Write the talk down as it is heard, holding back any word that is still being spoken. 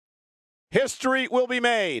History will be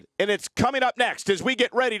made, and it's coming up next as we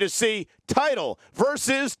get ready to see title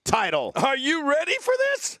versus title. Are you ready for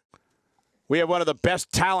this? We have one of the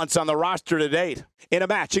best talents on the roster to date in a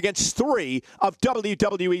match against 3 of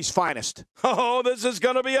WWE's finest. Oh, this is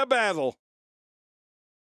going to be a battle.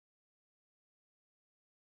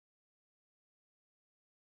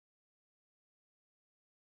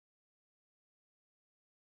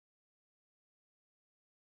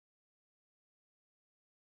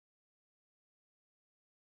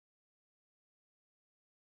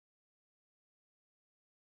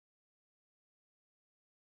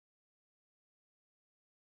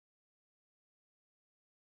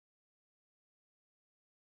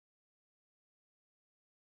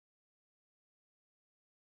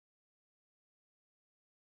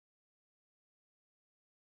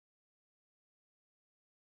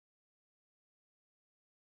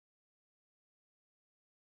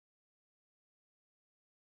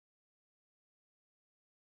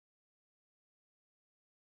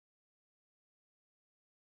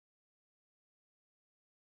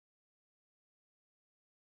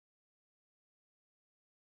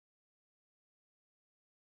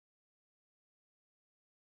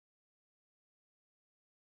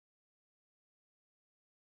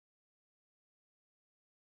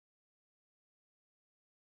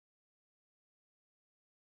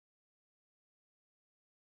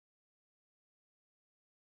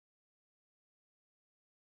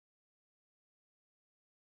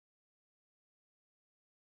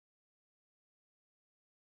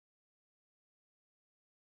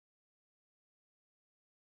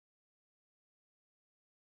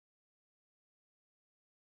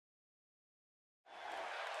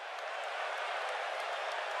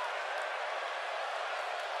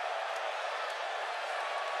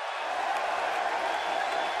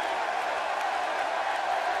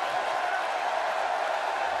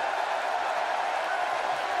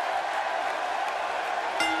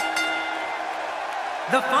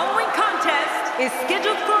 The following contest is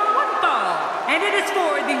scheduled for one fall, and it is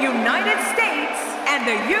for the United States and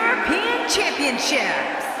the European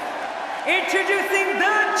Championships. Introducing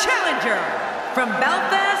the challenger from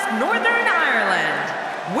Belfast, Northern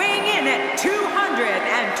Ireland, weighing in at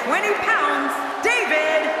 220 pounds,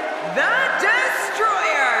 David the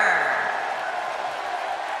Destroyer.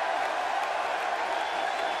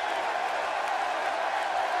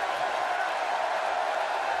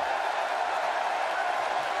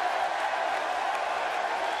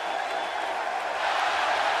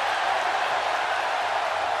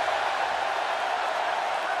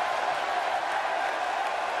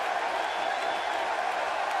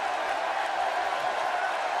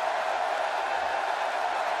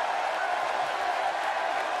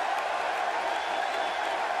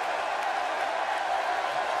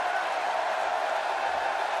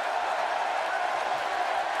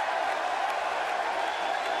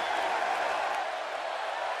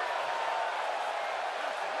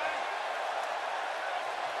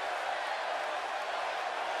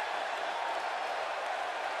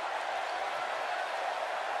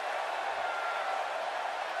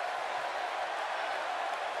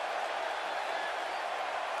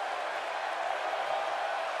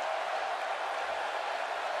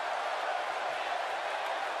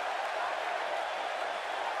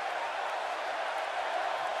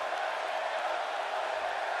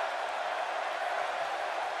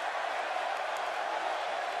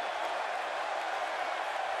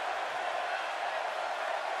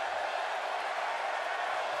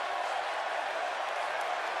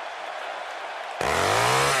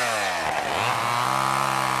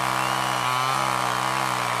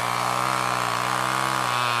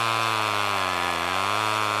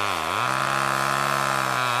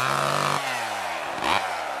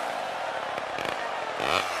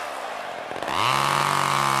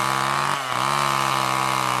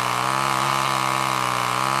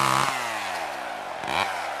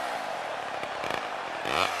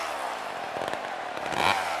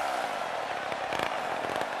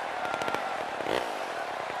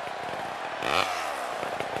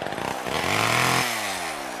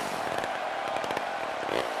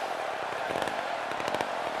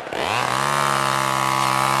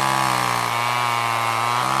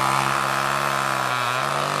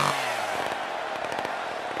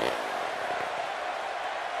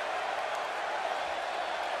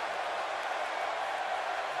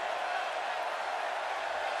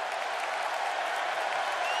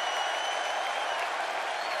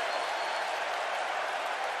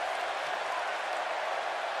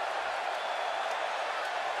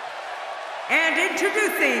 And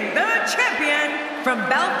introducing the champion from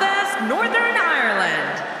Belfast, Northern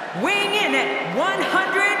Ireland, weighing in at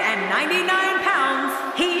 190 99 pounds,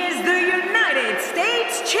 he is the United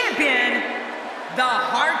States Champion, the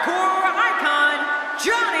hardcore icon,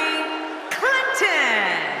 Johnny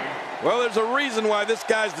Clinton. Well, there's a reason why this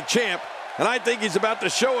guy's the champ, and I think he's about to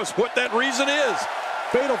show us what that reason is.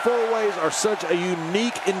 Fatal four-ways are such a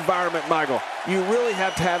unique environment, Michael. You really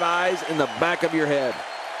have to have eyes in the back of your head.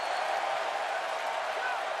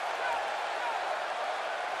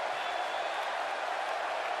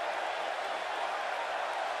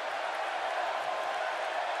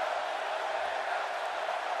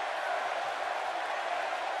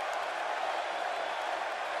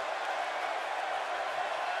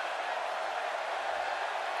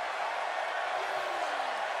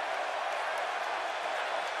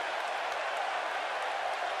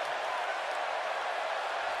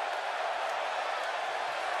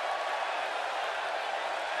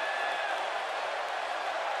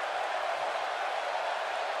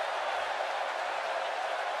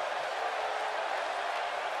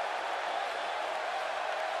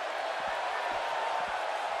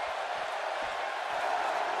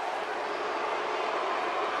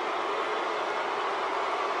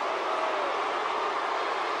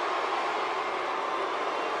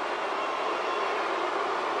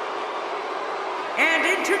 And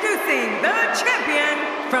introducing the champion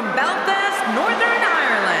from Belfast, Northern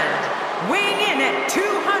Ireland, weighing in at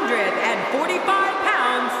 245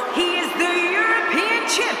 pounds, he is the European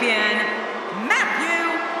champion, Matthew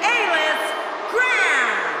Alice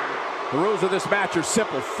Graham. The rules of this match are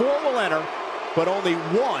simple. 4 will enter, but only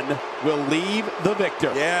 1 will leave the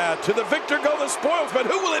victor. Yeah, to the victor go the spoils, but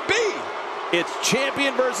who will it be? It's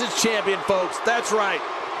champion versus champion, folks. That's right.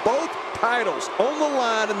 Both titles on the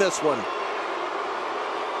line in this one.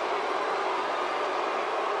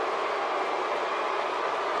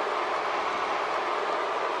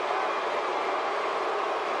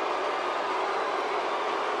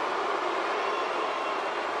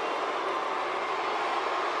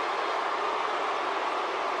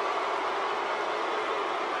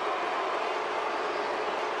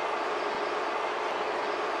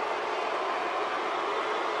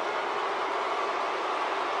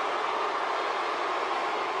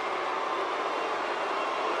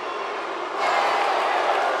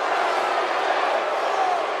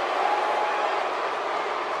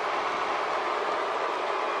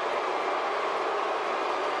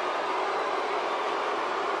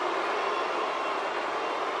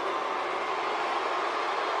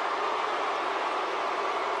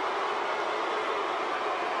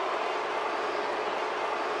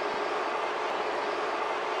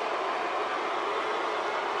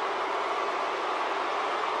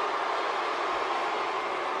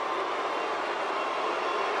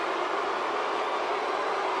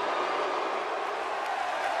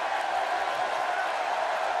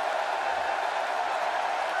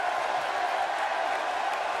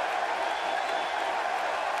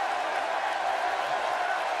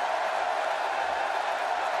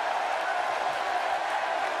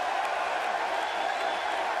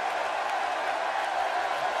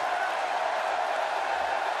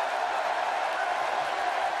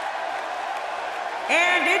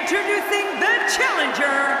 And introducing the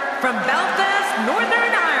challenger from Belfast,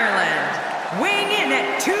 Northern Ireland, weighing in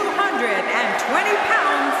at 220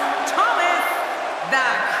 pounds, Thomas the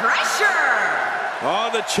Crusher. Oh,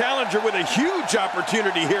 the challenger with a huge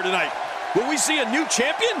opportunity here tonight. Will we see a new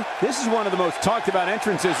champion? This is one of the most talked about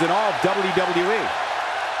entrances in all of WWE.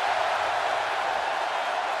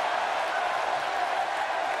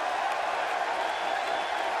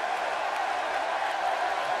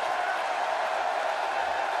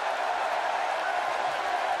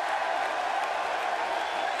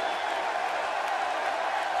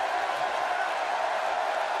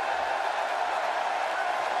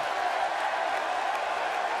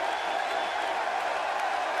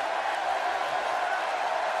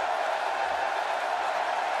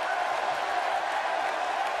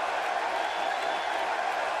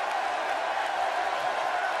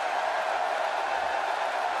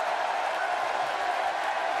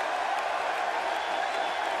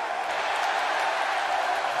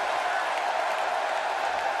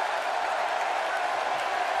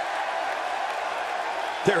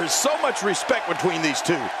 There is so much respect between these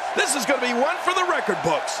two. This is going to be one for the record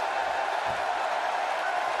books.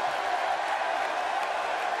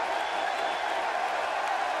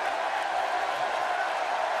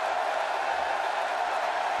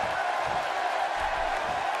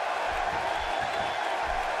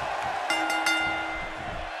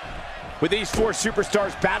 With these 4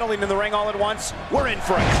 superstars battling in the ring all at once, we're in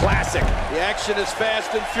for a classic. The action is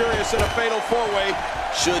fast and furious in a fatal 4-way.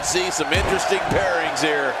 Should see some interesting pairings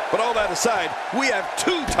here. But all that aside, we have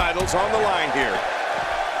 2 titles on the line here.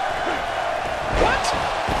 What?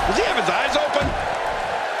 Does he have his eyes open?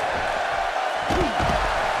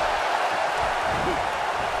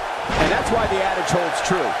 And that's why the adage holds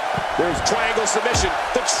true. There's triangle submission.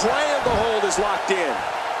 The triangle hold is locked in.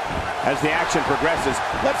 As the action progresses,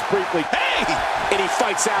 let's briefly... Hey! And he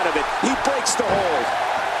fights out of it. He breaks the hold.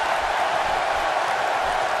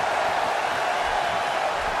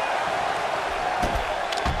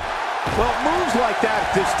 Well, moves like that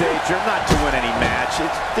at this stage are not to win any match.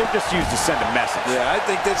 They're just used to send a message. Yeah, I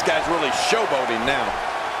think this guy's really showboating now.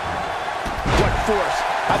 What force.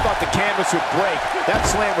 I thought the canvas would break. That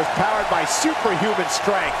slam was powered by superhuman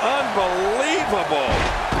strength. Unbelievable.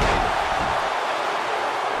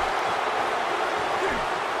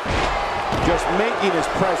 Just making his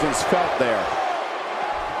presence felt there.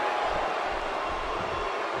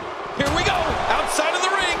 Here we go. Outside of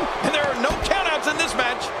the ring. And there are no countouts in this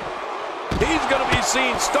match. He's going to be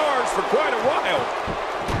seeing stars for quite a while.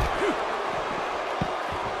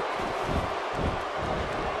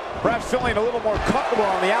 Perhaps feeling a little more comfortable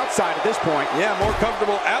on the outside at this point. Yeah, more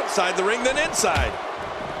comfortable outside the ring than inside.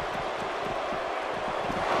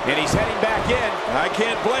 And he's heading back in. I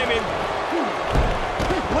can't blame him.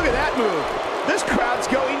 Look at that move. This crowd's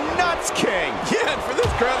going nuts, King. Yeah, and for this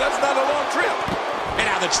crowd, that's not a long trip. And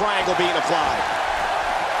now the triangle being applied.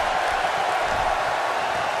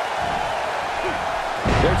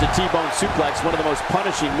 There's a T-bone suplex, one of the most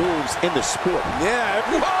punishing moves in the sport. Yeah,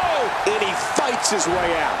 whoa! And he fights his way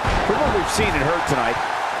out. From what we've seen and heard tonight,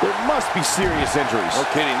 there must be serious injuries. No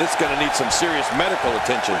kidding, this is going to need some serious medical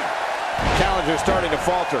attention. Challenger's starting to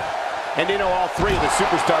falter. And you know, all 3 of the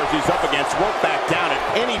superstars he's up against won't back down at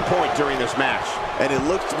any point during this match. And it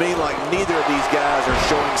looks to me like neither of these guys are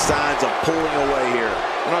showing signs of pulling away here.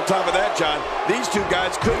 And on top of that, John, these 2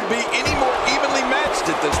 guys couldn't be any more evenly matched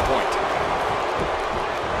at this point.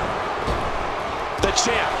 The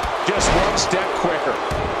champ, just one step quicker.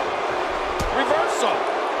 Reversal.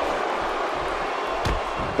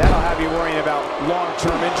 That'll have you worrying about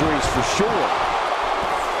long-term injuries for sure.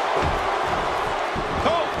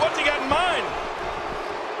 Oh, what's he got in mind?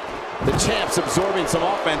 The champ's absorbing some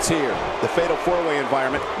offense here. The fatal 4-way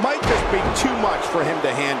environment might just be too much for him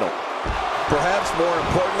to handle. Perhaps more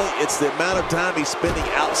importantly, it's the amount of time he's spending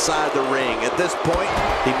outside the ring. At this point,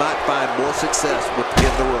 he might find more success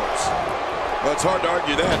within the ropes. Well, it's hard to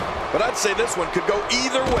argue that, but I'd say this one could go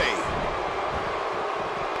either way.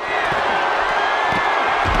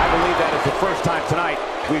 I believe that is the first time tonight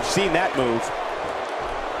we've seen that move.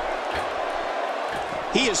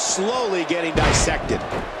 He is slowly getting dissected.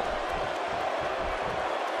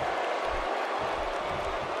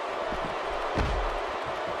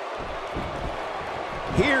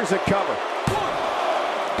 Here's a cover.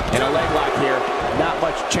 And a leg lock here. Not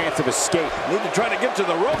much chance of escape. Need to try to get to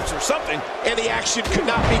the ropes or something. And the action could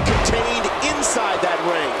not be contained inside that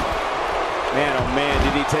ring. Man, oh man,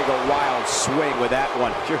 did he take a wild swing with that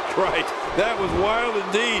one. You're right. That was wild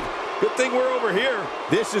indeed. Good thing we're over here.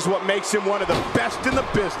 This is what makes him one of the best in the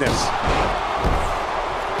business.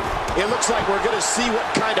 It looks like we're going to see what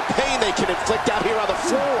kind of pain they can inflict out here on the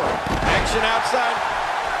floor. Action outside.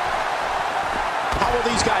 How will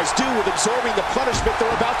these guys do with absorbing the punishment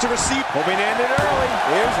they're about to receive? Hoping to end it early.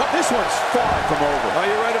 This one's far from over. Oh,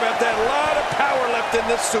 you're right about that. A lot of power left in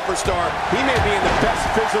this superstar. He may be in the best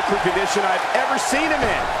physical condition I've ever seen him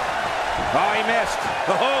in. Oh, he missed.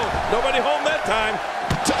 Oh, nobody home that time.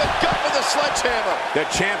 To the gut with a sledgehammer. The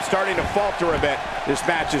champ starting to falter a bit. This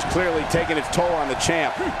match is clearly taking its toll on the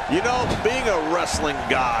champ. You know, being a wrestling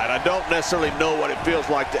god, I don't necessarily know what it feels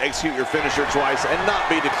like to execute your finisher twice and not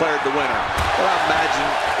be declared the winner. But I imagine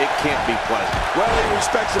it can't be pleasant. Well, he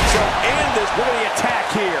respects himself and this. Look at the attack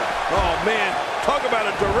here. Oh, man. Talk about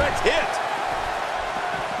a direct hit.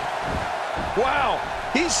 Wow.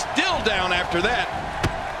 He's still down after that.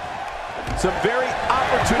 Some very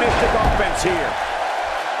opportunistic offense here.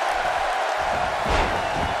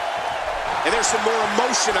 And there's some more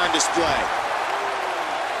emotion on display.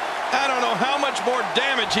 I don't know how much more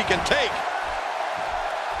damage he can take.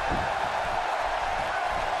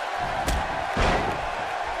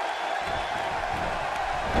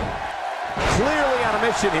 Clearly on a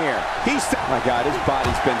mission here. My God, his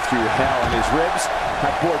body's been through hell, and his ribs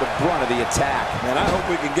have bore the brunt of the attack. And I hope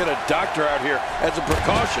we can get a doctor out here as a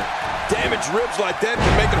precaution. Damaged ribs like that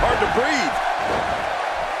can make it hard to breathe.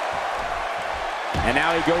 And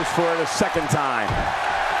now he goes for it a second time.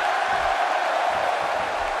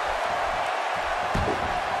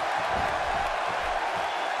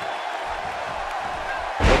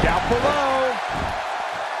 Look out below.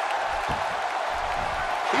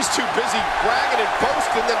 too busy bragging and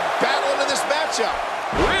boasting than battling in this matchup.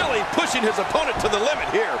 Really pushing his opponent to the limit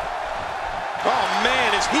here. Oh, man,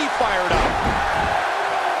 is he fired up.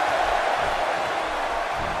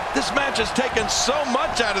 This match has taken so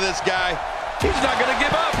much out of this guy. He's not going to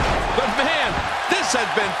give up. But, man, this has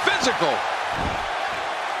been physical.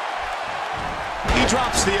 He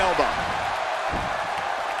drops the elbow.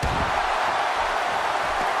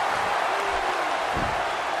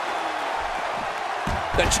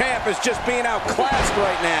 The champ is just being outclassed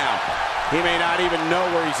right now. He may not even know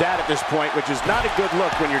where he's at this point, which is not a good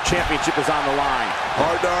look when your championship is on the line.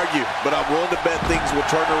 Hard to argue, but I'm willing to bet things will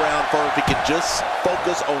turn around for him if he can just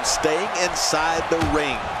focus on staying inside the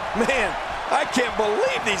ring. Man, I can't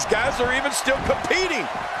believe these guys are even still competing.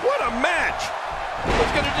 What a match.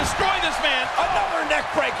 He's going to destroy this man. Another neck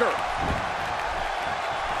breaker.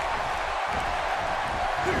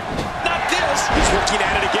 Not this. He's looking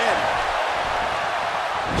at it again.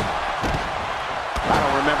 I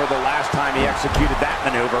don't remember the last time he executed that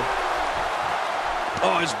maneuver.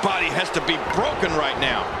 Oh, his body has to be broken right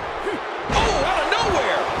now. Oh, out of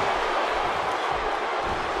nowhere.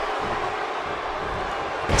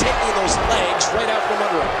 Taking those legs right out from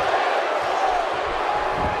under him.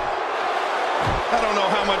 I don't know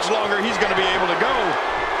how much longer he's going to be able to go.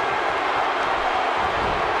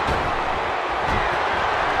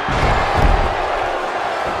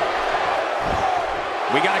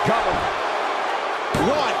 We got to cover. 1,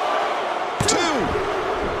 2.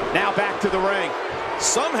 Now back to the ring.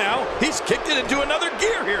 Somehow, he's kicked it into another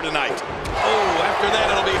gear here tonight. Oh, after that,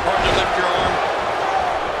 it'll be hard to lift your arm.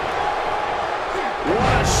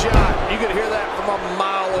 What a shot. You can hear that from a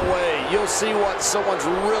mile away. You'll see what someone's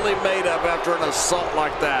really made of after an assault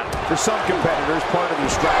like that. For some competitors, part of their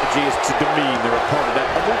strategy is to demean their opponent.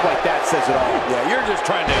 A move like that says it all. Yeah, you're just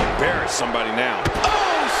trying to embarrass somebody now.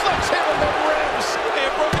 Oh, sledgehammer the ribs. They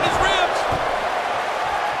have broken his ribs.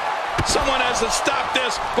 Someone has to stop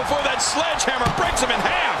this before that sledgehammer breaks him in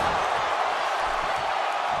half.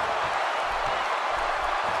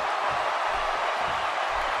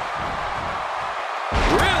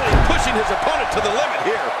 Really pushing his opponent to the limit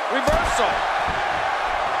here. Reversal.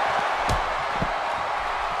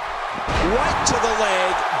 Right to the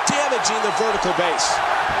leg, damaging the vertical base.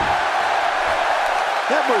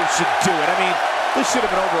 That move should do it. I mean, this should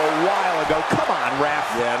have been over a while ago. Come on, ref.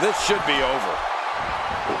 Yeah, this should be over.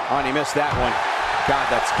 Oh, and he missed that one. God,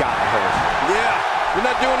 that's got to hurt. Yeah, you're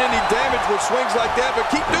not doing any damage with swings like that, but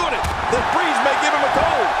keep doing it. The breeze may give him a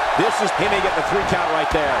cold. He may get the 3 count right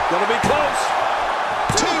there. Gonna be close.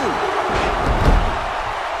 2.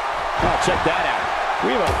 Oh, check that out.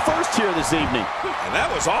 We have a first here this evening. And that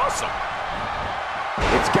was awesome.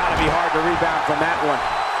 It's got to be hard to rebound from that one.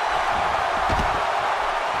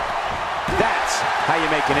 That's how you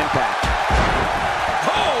make an impact.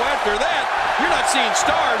 Oh, after that, you're not seeing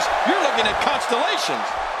stars, you're looking at constellations.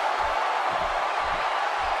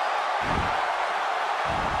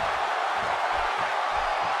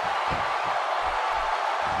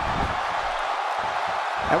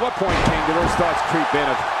 At what point, King, do those thoughts creep in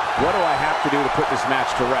of, what do I have to do to put this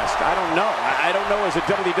match to rest? I don't know. I don't know as a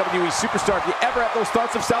WWE superstar if you ever have those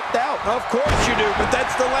thoughts of self-doubt. Of course you do, but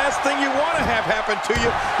that's the last thing you want to have happen to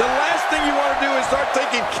you. The last thing you want to do is start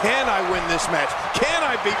thinking, can I win this match? Can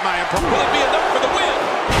I beat my opponent? Will it be enough for the win?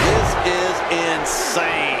 This is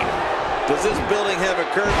insane. Does this building have a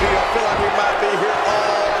curfew? I feel like we might be here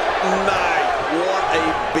all night. What a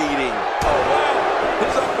beating. Oh, wow.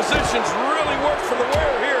 His opposition's really worked for the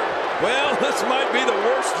wear here. Well, this might be the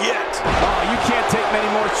worst yet. Oh, you can't take many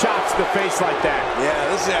more shots to the face like that. Yeah,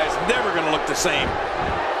 this guy's never going to look the same.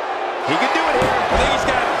 He can do it here. I think he's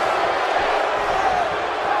got it.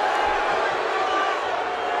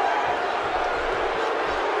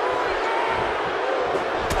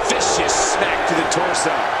 Vicious smack to the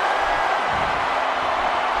torso.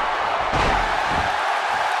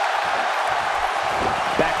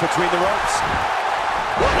 Back between the ropes.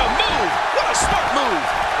 What a move! What a smart move!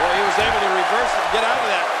 Well, he was able to reverse and get out of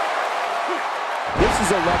that. This is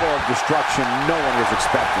a level of destruction no one was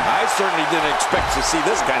expecting. I certainly didn't expect to see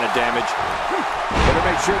this kind of damage. Better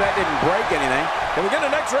make sure that didn't break anything. Can we get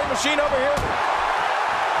an X-ray machine over here?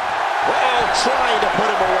 Well, trying to put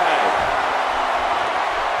him away.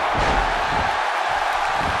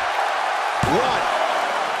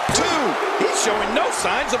 1, 2. He's showing no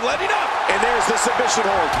signs of letting up. And there's the submission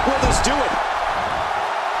hold. Will this do it?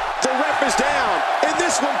 The ref is down, and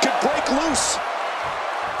this one could break loose.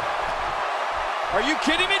 Are you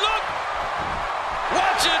kidding me? Look!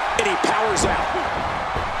 Watch it! And he powers out.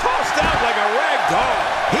 Tossed out like a rag doll.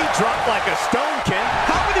 He dropped like a stone, Ken.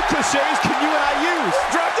 How many cliches can you and I use?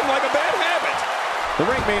 Dropped him like a bad habit. The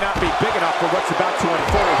ring may not be big enough for what's about to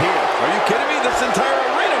unfold here. Are you kidding me? This entire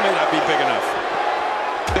arena may not be big enough.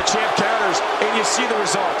 The champ counters, and you see the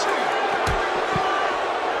result.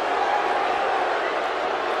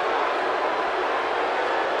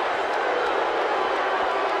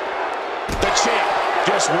 The champ,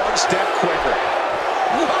 just one step quicker.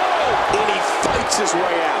 Whoa! And he fights his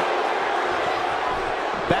way out.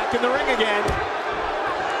 Back in the ring again.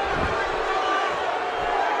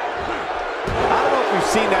 I don't know if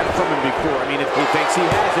we've seen that from him before. I mean, if he thinks he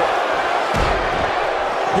has it.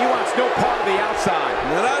 He wants no part of the outside.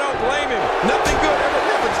 And I don't blame him. Nothing good ever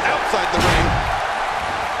happens outside the ring.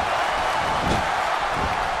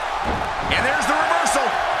 And there's the reversal.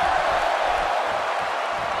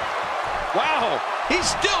 Wow, he's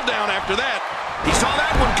still down after that. He saw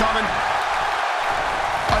that one coming.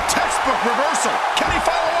 A textbook reversal. Can he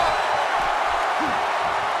follow up?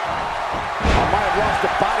 I might have lost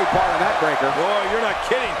a body part on that breaker. Boy, you're not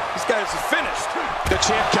kidding. This guy's finished. The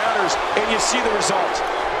champ counters, and you see the result.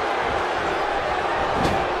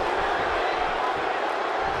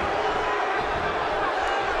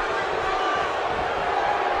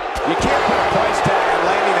 You can't put a price tag on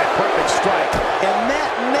landing that perfect strike, and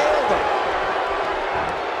that nailed him.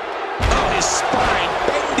 Oh, his spine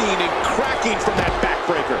bending and cracking from that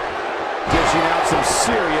backbreaker. Dishing out some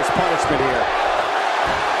serious punishment here.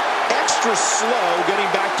 Extra slow getting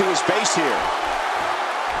back to his base here.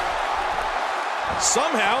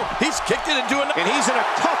 Somehow, he's kicked it into And he's in a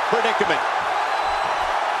tough predicament.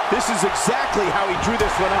 This is exactly how he drew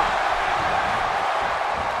this one up.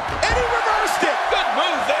 And he reversed it. Good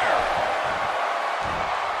move there.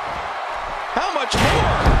 How much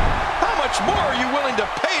more? How much more are you willing to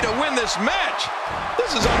pay to win this match?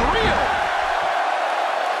 This is unreal.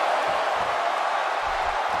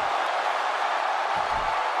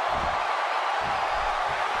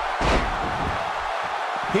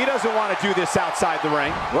 He doesn't want to do this outside the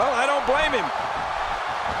ring. Well, I don't blame him.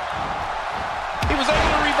 He was able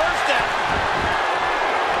to reverse that.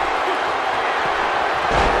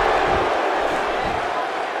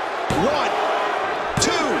 One,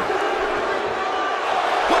 two.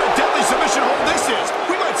 What a deadly submission hold this is.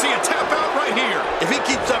 We might see a tap out right here. If he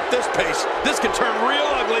keeps up this pace, this could turn real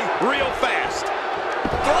ugly real fast.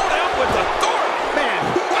 Thrown out with authority. Man,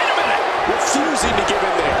 wait a minute. Refusing to give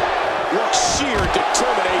in there. Look, sheer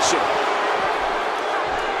determination.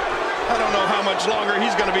 I don't know how much longer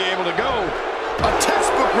he's going to be able to go. A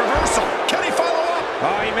textbook reversal. Can he follow up?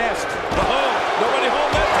 Oh, he missed. Oh, nobody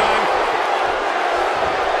home that time.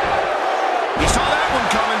 He saw that one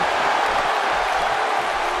coming.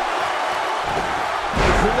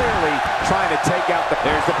 Clearly trying to take out the...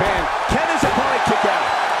 There's the pin. Can his opponent kick out?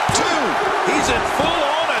 Two. He's in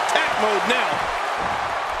full-on attack mode now.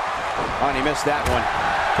 Oh, and he missed that one.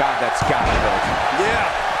 God, that's got to hurt. Yeah,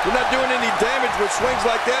 you're not doing any damage with swings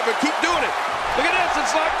like that, but keep doing it. Look at this,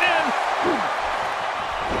 it's locked in.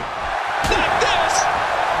 Not this.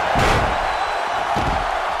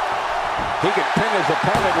 He could pin his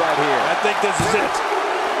opponent right here. I think this is it.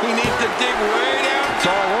 He needs to dig way down. It's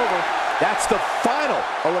all over. That's the final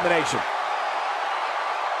elimination.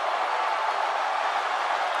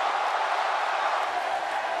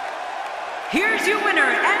 Here's your winner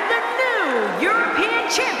and the new European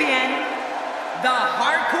champion, the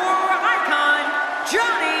hardcore icon,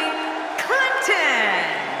 Johnny Clinton.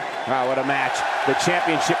 Wow, what a match. The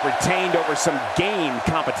championship retained over some game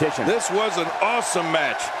competition. This was an awesome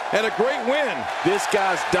match and a great win. This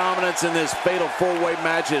guy's dominance in this fatal four-way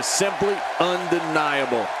match is simply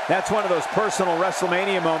undeniable. That's one of those personal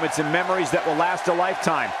WrestleMania moments and memories that will last a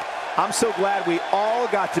lifetime. I'm so glad we all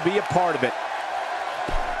got to be a part of it.